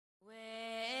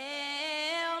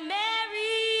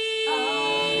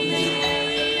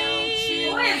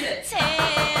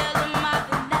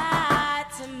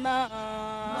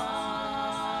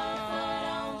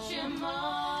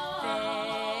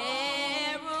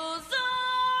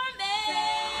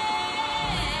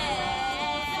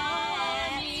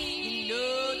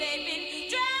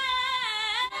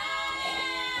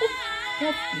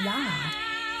FBI.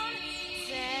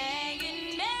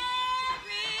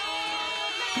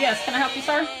 Yes, can I help you,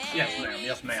 sir? Yes, ma'am.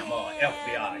 Yes, ma'am.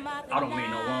 FBI. I don't mean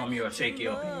to alarm you or shake you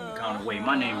up in any kind of way.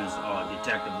 My name is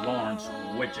Detective Lawrence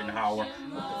Witchenhauer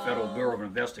with the Federal Bureau of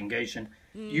Investigation.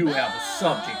 You have a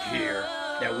subject here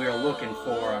that we're looking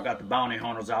for. I got the bounty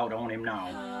hunters out on him now.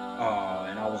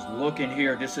 And I was looking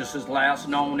here. This is his last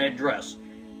known address.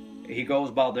 He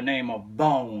goes by the name of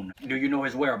Bone. Do you know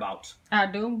his whereabouts? I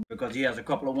do. Because he has a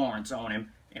couple of warrants on him.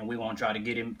 And we want to try to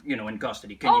get him, you know, in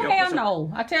custody. Can you help hell us?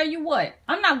 no. I tell you what,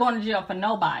 I'm not going to jail for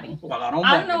nobody. Well, I don't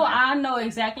want him. I know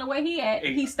exactly where he at.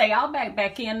 He stay out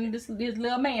back in this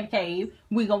little man cave.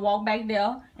 We gonna walk back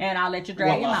there, and I'll let you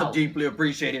drag him out. I deeply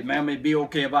appreciate it, ma'am. It'd be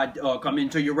okay if I come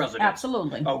into your residence.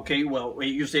 Absolutely. Okay, well,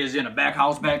 you say it's in the back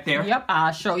house back there? Yep,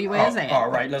 I'll show you where it's at.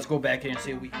 All right, let's go back here and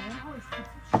see what we can.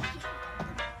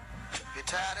 You're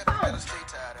tied up, you better stay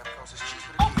tied up, because it's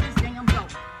cheaper to Open this damn door.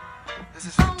 This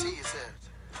is for tea, it says.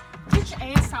 Get your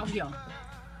ass out here.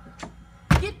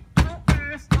 Get your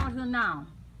ass out here now.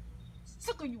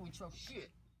 Sick of you with your shit.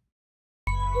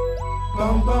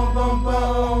 Boom, boom, boom,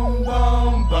 boom,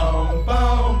 boom, boom, boom,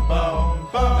 boom, boom.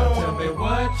 Now tell me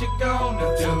what you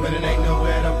gonna do when it ain't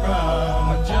nowhere to run.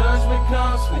 When judgment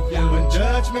comes for you. When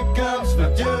judgment comes for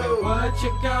you. Tell me what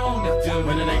you gonna do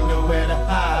when it ain't nowhere to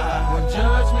hide. When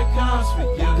judgment comes for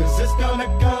you. Cause it's gonna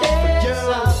come for you.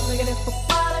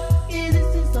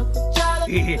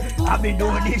 I've been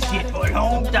doing this shit for a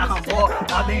long time, boy.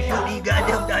 I've been shooting these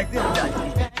goddamn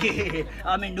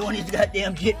I've been doing this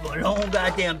goddamn shit for a long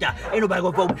goddamn time. Ain't nobody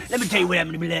gonna focus. Let me tell you what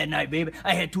happened to me last night, baby.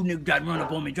 I had two niggas try to run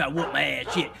up on me and try to whoop my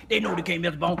ass, shit. They know they can't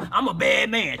mess bone. I'm a bad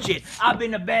man, shit. I've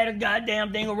been the baddest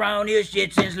goddamn thing around here,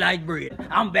 shit, since sliced bread.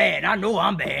 I'm bad. I know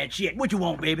I'm bad, shit. What you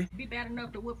want, baby? Be bad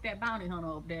enough to whoop that bounty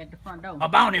hunter up there at the front door. A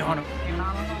bounty hunter?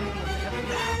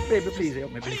 Baby, please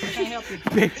help me, baby. I can't help you.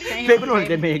 Baby, don't let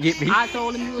that man get me. I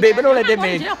told him you was baby, don't let I'm that not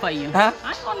going man. to jail for you. Huh? I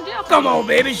ain't going to jail for Come you. on,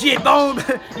 baby, shit, bone.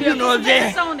 You know what I'm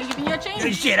saying? Give me your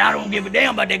chance. Shit, I don't give a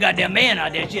damn about that goddamn man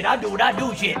out there. Shit, I do what I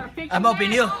do, shit. I'm up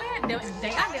in here.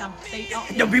 They out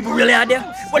there. Them people really out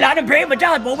there? Well, I done paid my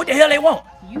child support. What the hell they want?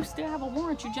 You still have a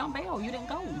warrant. You jumped bail. You didn't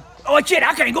go. Oh, shit,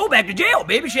 I can't go back to jail,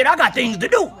 baby. Shit, I got things to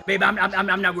do. Baby, I'm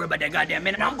not worried about that goddamn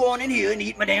man. I'm going in here and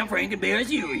eat my damn Frankenberry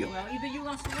cereal. Well, either you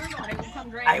gonna surrender or they gonna come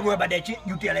drag I ain't worried about that shit.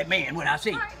 You tell that man what I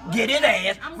say. Get his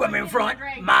ass from in front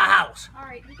my house. All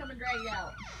right, he come and drag you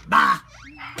out. Bye.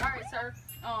 All right, sir.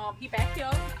 He back here.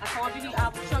 I told you I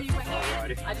would show you what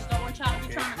he is. I just don't want y'all to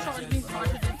be trying to charge me for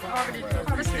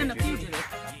harvesting the fugitive.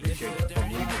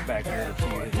 Back here to see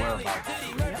his whereabouts.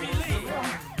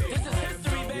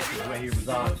 This is where he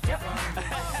resides. Yep.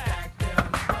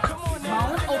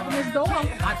 Bone, open this door.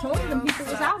 I told you them people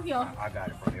was out here. I got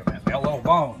it from here, man. Hello,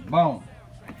 Bone. Bone.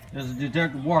 This is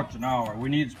Detective Witchenhauer. We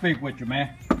need to speak with you,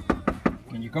 man.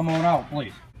 Can you come on out,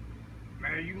 please?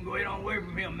 Man, you can go ahead on away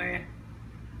from him, man.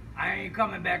 I ain't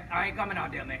coming back. I ain't coming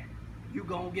out there, man. You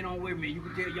gonna get on with me. You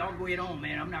can tell y'all go ahead on,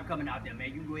 man. I'm not coming out there, man.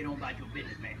 You can go ahead on about your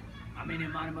business, man. I'm in here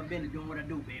minding my business, doing what I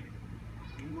do, baby.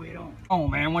 You can go ahead on. Oh,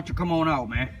 man, why don't you come on out,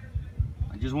 man?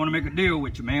 I just want to make a deal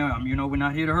with you, man. You know, we're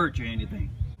not here to hurt you or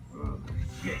anything.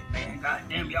 Shit, man.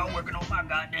 Goddamn, y'all working on my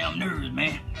goddamn nerves,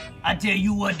 man. I tell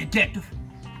you what, detective.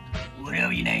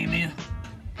 Whatever your name is,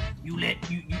 you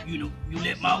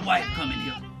let my wife come in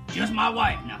here. Just my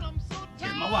wife now.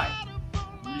 Just my wife.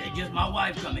 You let just my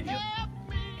wife come in here.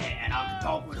 And I can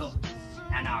talk with her.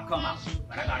 And I'll come out.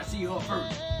 But I gotta see her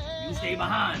first. You stay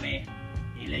behind, man.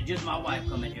 You let just my wife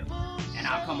come in here. And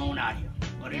I'll come on out here.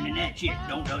 Other than that shit,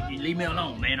 don't leave me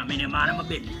alone, man. I'm in here minding my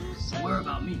business. Don't worry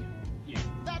about me. Yeah,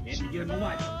 that's just my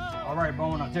wife. All right,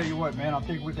 Bone, I'll tell you what, man. I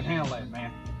think we can handle that,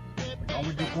 man. As long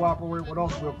as you cooperate with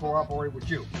us, we'll cooperate with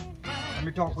you. Let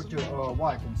me talk with your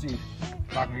wife and see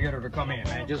if I can get her to come in,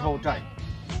 man. Just hold tight.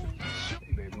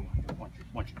 Hey, baby,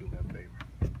 once you do that, baby.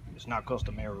 It's not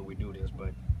customary we do this,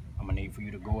 but I'm gonna need for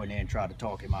you to go in there and try to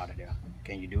talk him out of there.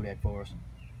 Can you do that for us?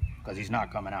 Because he's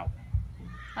not coming out.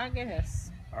 I guess.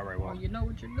 All right, well. You know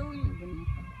what you're doing. You can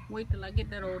wait till I get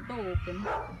that old door open.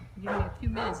 Give me a few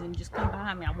minutes and just come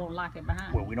behind me. I won't lock it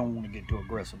behind. Well, we don't want to get too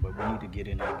aggressive, but we need to get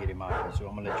in there and get him out of there. So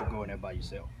I'm gonna let you go in there by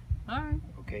yourself. All right.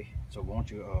 Okay. So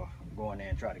won't you go in there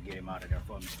and try to get him out of there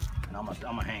for me? And I'm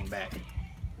gonna hang back.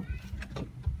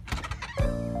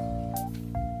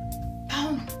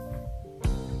 Bone.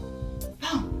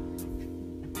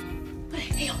 Where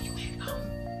the hell you at, Bone?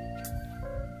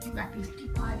 You got these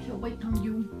people out here waiting on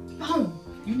you. Bone,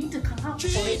 you need to come out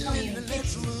before they come in and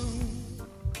get you.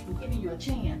 I'm giving you a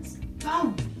chance.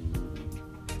 Bone.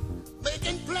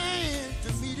 Making plans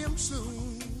to meet him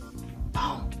soon.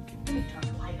 Bone, let me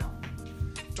turn the light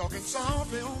on. Talking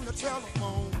softly on the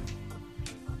telephone.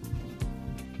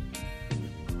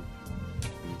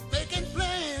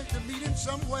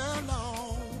 somewhere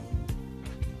alone.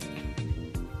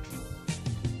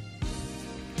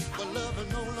 The love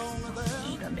is no longer there.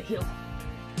 Eat on the hill.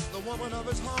 The woman of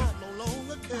his heart no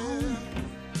longer cares.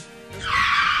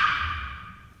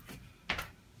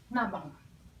 Now, Bone,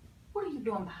 what are you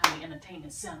doing behind the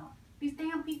entertainment center? These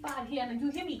damn people out here, and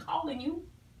you hear me calling you?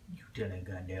 You tell that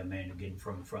goddamn man to get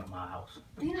from the front of my house.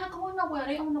 They're not going nowhere.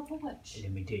 They on the porch.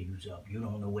 Let me tell you something. You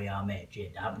don't know where I'm at,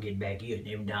 Chet. I'm getting back here and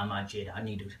every time I Chet, I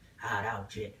need to hide out,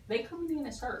 Chet. They coming in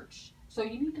and search. So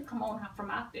you need to come on out from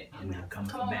out there. I'm not coming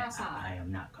come from on back. outside. I am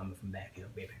not coming from back here,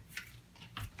 baby.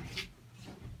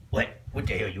 What? What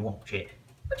the hell you want, Chet?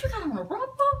 What you got on a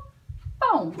rumper?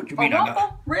 Bone. What you mean I got?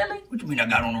 Rumper? Really? What you mean I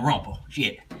got on a rumper?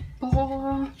 Shit.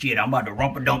 Boy. Shit, I'm about to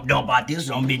rumper dump out this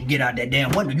so I'm going to get out that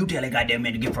damn window. You tell that goddamn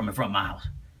man to get from the front of my house.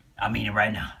 I mean it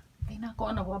right now. They not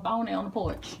going nowhere. Bone there on the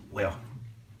porch. Well,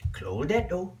 close that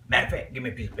door. Matter of fact, give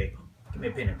me a piece of paper. Give me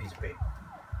a pen and a piece of paper.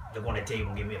 Look on the table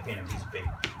and give me a pen and a piece of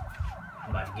paper. I'm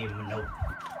about to give him a note.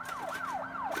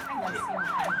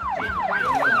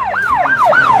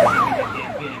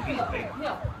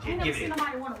 I never seen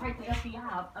nobody want to write the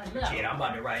FBI a letter. Shit, I'm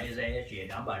about to write his ass.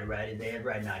 Shit, I'm about to write his ass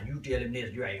right now. You tell him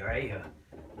this right here.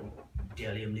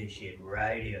 Tell him this shit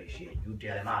right here. Shit, you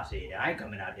tell him I said it. I ain't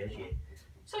coming out there. Shit.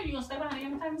 So you gonna stay behind the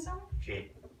entertainment center?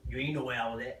 Shit, you ain't know where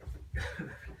I was at.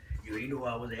 You ain't know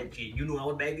where I was at. Shit, you know I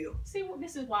was back here. See, well,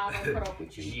 this is why I don't put up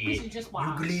with you. Shit. This is just why.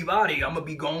 You can leave out of here. I'm gonna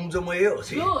be going somewhere else.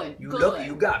 Shit. Good, You good. lucky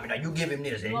you got me. Now you give him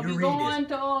this and you read going this.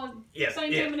 to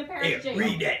St. Timothy Parish Jail.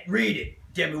 Read that. Read it.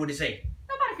 Tell me what it say.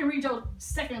 Nobody can read your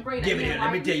second grade. Give it here.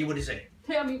 Let me tell you what it say.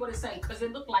 Tell me what it say, because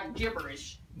it look like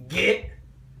gibberish. Get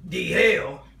the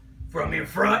hell from in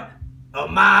front of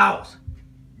my house.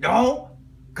 Don't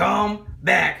come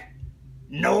back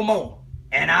no more.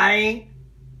 And I ain't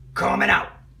coming out.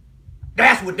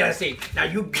 That's what that say. Now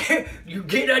you get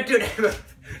that to them.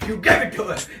 You give it to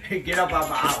her. Hey, get up out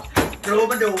my house. Close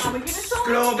my door. I'ma give it to him.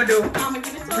 Close my door. I'ma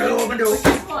give it to him. Close my door. But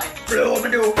guess what? Close my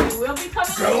door. It will be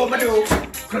coming. Close my door.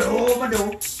 Close my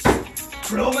door.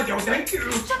 Close my door. Thank you.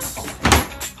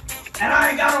 And I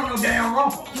ain't got on no damn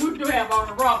rumple. You do have on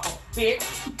the rumple, bitch.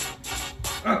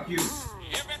 Fuck you.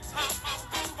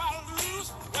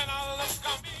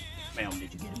 Ma'am,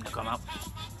 did you get him to come out?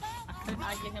 I could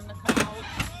not get him to come out.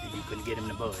 You couldn't get him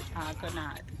to budge. I could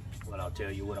not. Well, I'll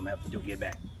tell you what I'm gonna have to do. Get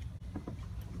back.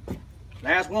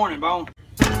 Last warning, Bone.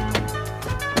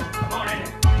 Come on in.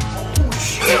 Oh,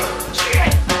 shit!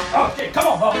 Shit! Oh, shit! Come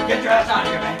on, Bone. Get your ass out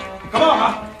of here, man. Come on,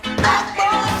 huh?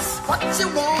 What you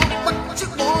want, what you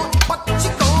want, what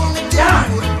you gonna do? Down.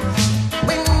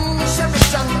 When Sherry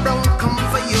John Brown come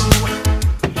for you.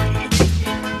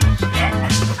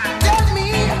 Tell me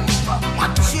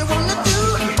what you wanna do,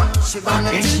 what you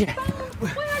gonna do. Shit.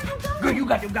 Girl, you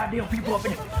got them goddamn people up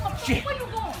in there. Shit. Where you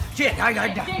going? Shit, I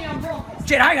got Damn rumple.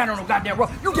 Shit, I ain't got no goddamn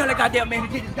rough. You tell that goddamn man to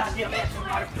get his goddamn ass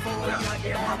out of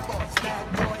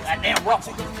goddamn rough.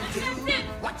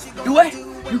 Do it?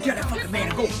 You tell that fucking man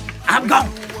to go. I'm gone.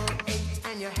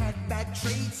 And you had bad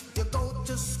traits. You go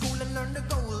to school and learn the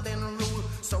golden rule.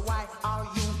 So why are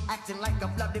you acting like a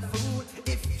bloody fool?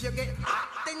 If you get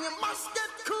hot, then you must get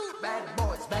cool, bad boy.